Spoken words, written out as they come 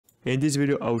In this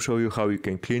video I'll show you how you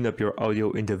can clean up your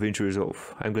audio in Davinci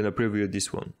Resolve. I'm gonna preview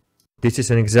this one. This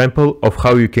is an example of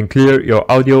how you can clear your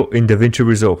audio in Davinci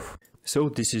Resolve. So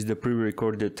this is the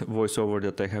pre-recorded voiceover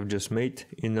that I have just made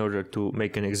in order to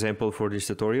make an example for this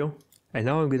tutorial. And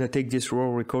now I'm gonna take this raw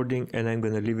recording and I'm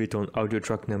gonna leave it on audio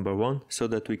track number 1 so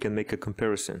that we can make a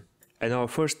comparison. And our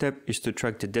first step is to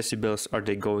track the decibels, are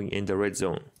they going in the red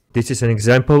zone. This is an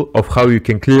example of how you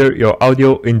can clear your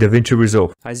audio in Davinci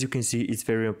Resolve. As you can see, it's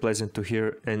very unpleasant to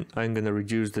hear, and I'm gonna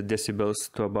reduce the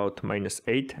decibels to about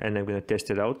 -8 and I'm gonna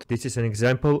test it out. This is an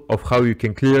example of how you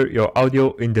can clear your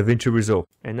audio in Davinci Resolve.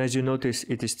 And as you notice,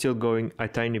 it is still going a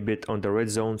tiny bit on the red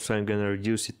zone, so I'm gonna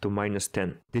reduce it to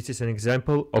 -10. This is an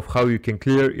example of how you can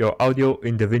clear your audio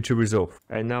in Davinci Resolve.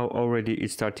 And now already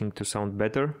it's starting to sound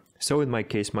better. So in my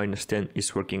case, -10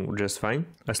 is working just fine,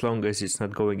 as long as it's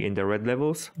not going in the red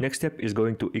levels. Next step is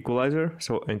going to equalizer,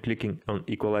 so I'm clicking on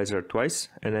equalizer twice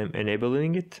and I'm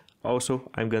enabling it. Also,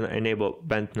 I'm gonna enable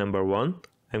band number 1,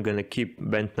 I'm gonna keep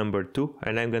band number 2,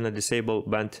 and I'm gonna disable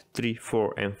band 3,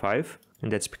 4 and 5.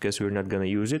 And that's because we're not gonna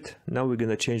use it. Now we're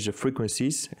gonna change the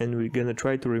frequencies and we're gonna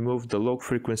try to remove the low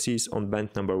frequencies on band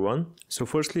number 1. So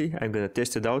firstly, I'm gonna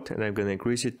test it out and I'm gonna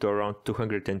increase it to around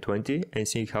 220 and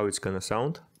see how it's gonna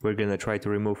sound. We're gonna try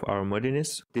to remove our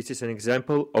muddiness. This is an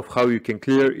example of how you can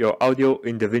clear your audio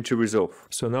in Davinci Resolve.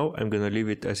 So now I'm gonna leave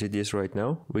it as it is right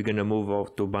now. We're gonna move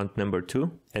out to band number 2.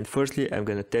 And firstly, I'm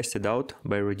gonna test it out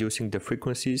by reducing the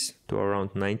frequencies to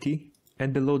around 90.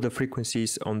 And below the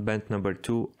frequencies on band number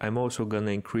 2, I'm also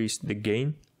gonna increase the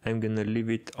gain. I'm gonna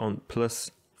leave it on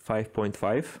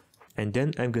 +5.5. And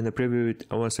then I'm gonna preview it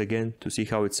once again to see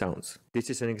how it sounds. This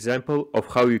is an example of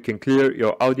how you can clear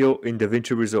your audio in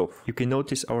Davinci Resolve. You can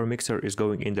notice our mixer is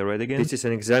going in the red again. This is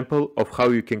an example of how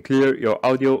you can clear your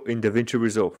audio in Davinci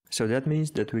Resolve. So that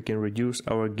means that we can reduce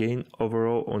our gain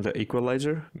overall on the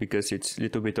equalizer because it's a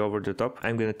little bit over the top.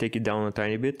 I'm gonna take it down a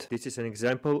tiny bit. This is an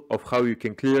example of how you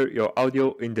can clear your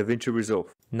audio in Davinci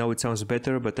Resolve. Now it sounds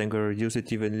better, but I'm gonna reduce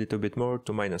it even a little bit more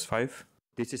to -5.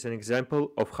 This is an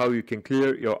example of how you can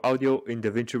clear your audio in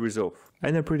Davinci Resolve.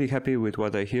 And I'm pretty happy with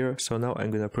what I hear, so now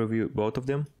I'm gonna preview both of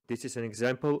them. This is an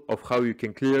example of how you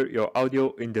can clear your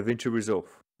audio in Davinci Resolve.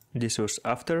 This was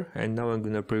after, and now I'm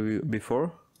gonna preview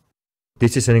before.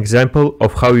 This is an example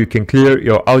of how you can clear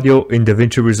your audio in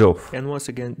Davinci Resolve. And once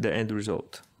again, the end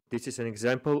result. This is an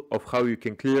example of how you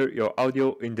can clear your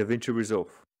audio in Davinci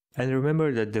Resolve. And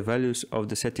remember that the values of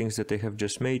the settings that I have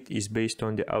just made is based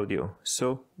on the audio,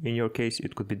 so in your case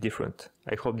it could be different.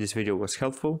 I hope this video was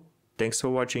helpful. Thanks for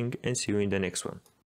watching and see you in the next one.